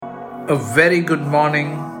A very good morning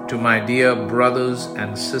to my dear brothers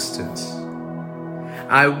and sisters.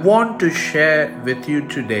 I want to share with you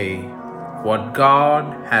today what God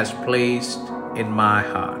has placed in my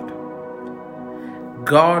heart.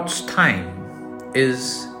 God's time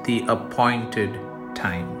is the appointed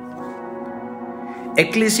time.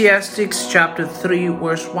 Ecclesiastes chapter 3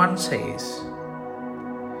 verse 1 says,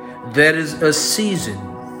 "There is a season,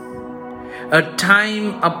 a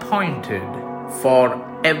time appointed for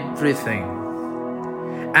everything,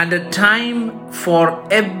 and a time for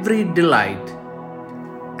every delight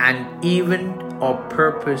and event or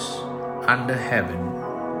purpose under heaven."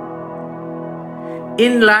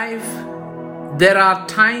 In life, there are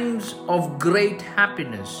times of great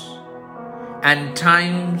happiness and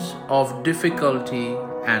times of difficulty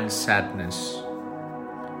and sadness.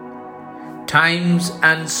 Times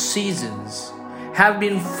and seasons have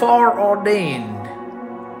been foreordained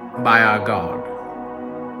by our God.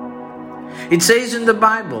 It says in the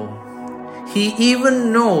Bible, He even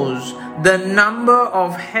knows the number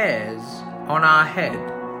of hairs on our head.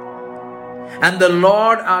 And the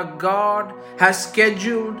Lord our God has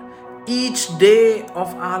scheduled each day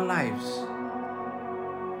of our lives.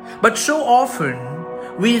 But so often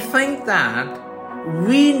we think that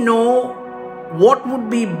we know what would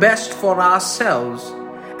be best for ourselves,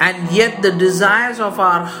 and yet the desires of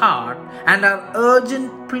our heart and our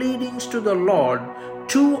urgent pleadings to the Lord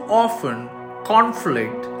too often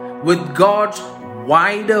conflict with God's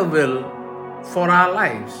wider will for our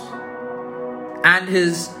lives and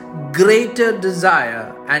His greater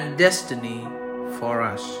desire and destiny for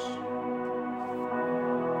us.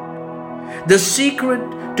 The secret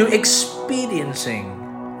to experiencing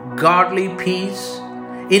godly peace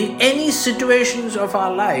in any situations of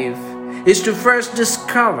our life is to first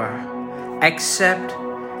discover, accept,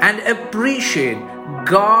 and appreciate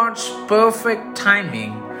God's perfect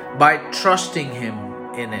timing by trusting Him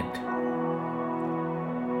in it.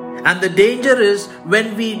 And the danger is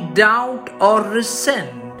when we doubt or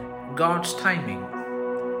resent God's timing.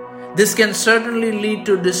 This can certainly lead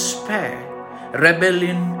to despair,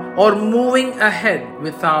 rebellion, or moving ahead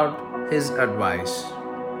without His advice.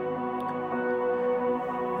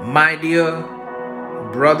 My dear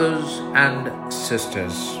brothers and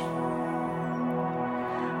sisters,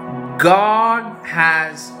 God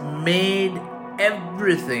has made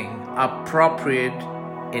everything appropriate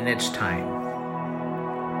in its time.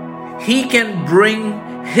 He can bring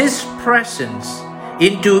His presence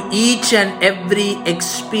into each and every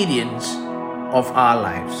experience of our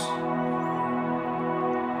lives.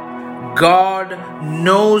 God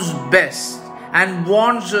knows best and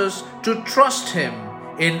wants us to trust Him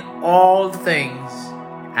in all things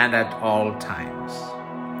and at all times.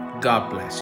 God bless you.